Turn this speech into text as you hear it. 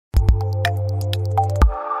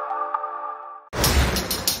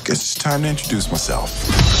Guess it's time to introduce myself.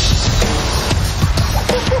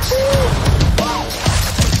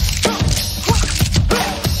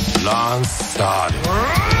 Launch started.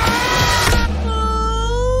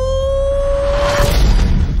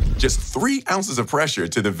 Just 3 ounces of pressure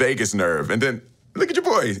to the vagus nerve, and then look at your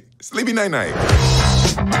boy, sleepy night-night.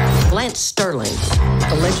 Lance Sterling,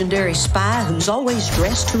 a legendary spy who's always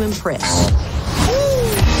dressed to impress.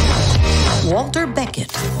 Walter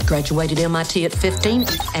Beckett graduated MIT at 15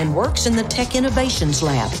 and works in the Tech Innovations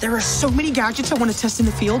Lab. There are so many gadgets I want to test in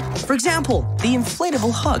the field. For example, the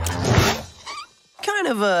inflatable hug. Kind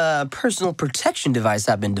of a personal protection device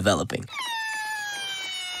I've been developing.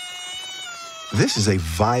 This is a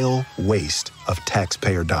vile waste of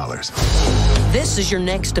taxpayer dollars. This is your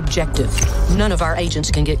next objective. None of our agents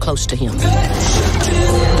can get close to him.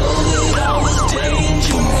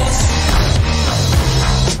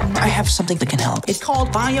 I have something that can help. It's called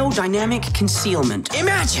biodynamic concealment.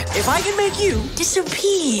 Imagine if I can make you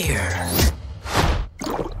disappear.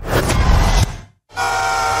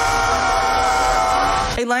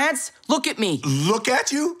 Hey, Lance, look at me. Look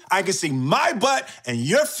at you? I can see my butt and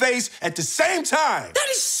your face at the same time. That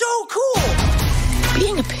is so cool.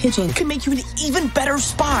 Being a pigeon can make you an even better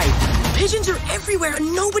spy. Pigeons are everywhere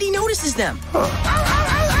and nobody notices them.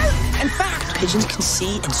 In fact, pigeons can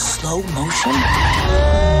see in slow motion.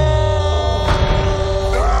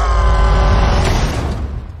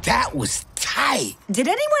 That was tight. Did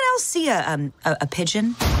anyone else see a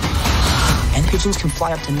pigeon? And pigeons can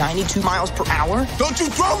fly up to 92 miles per hour. Don't you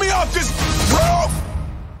throw me off this roof!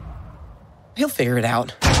 He'll figure it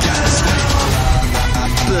out.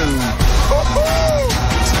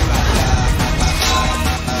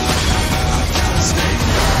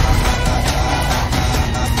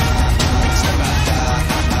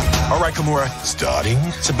 All right, Kimura. Starting.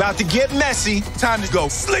 It's about to get messy. Time to go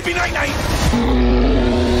sleepy night-night.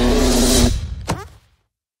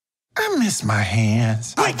 I miss my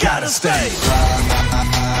hands. We gotta stay.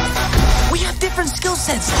 We have different skill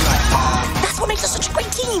sets. That's what makes us such a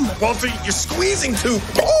great team. Walter, you're squeezing too.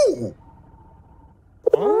 Oh!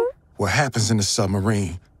 What happens in the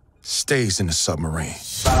submarine stays in the submarine.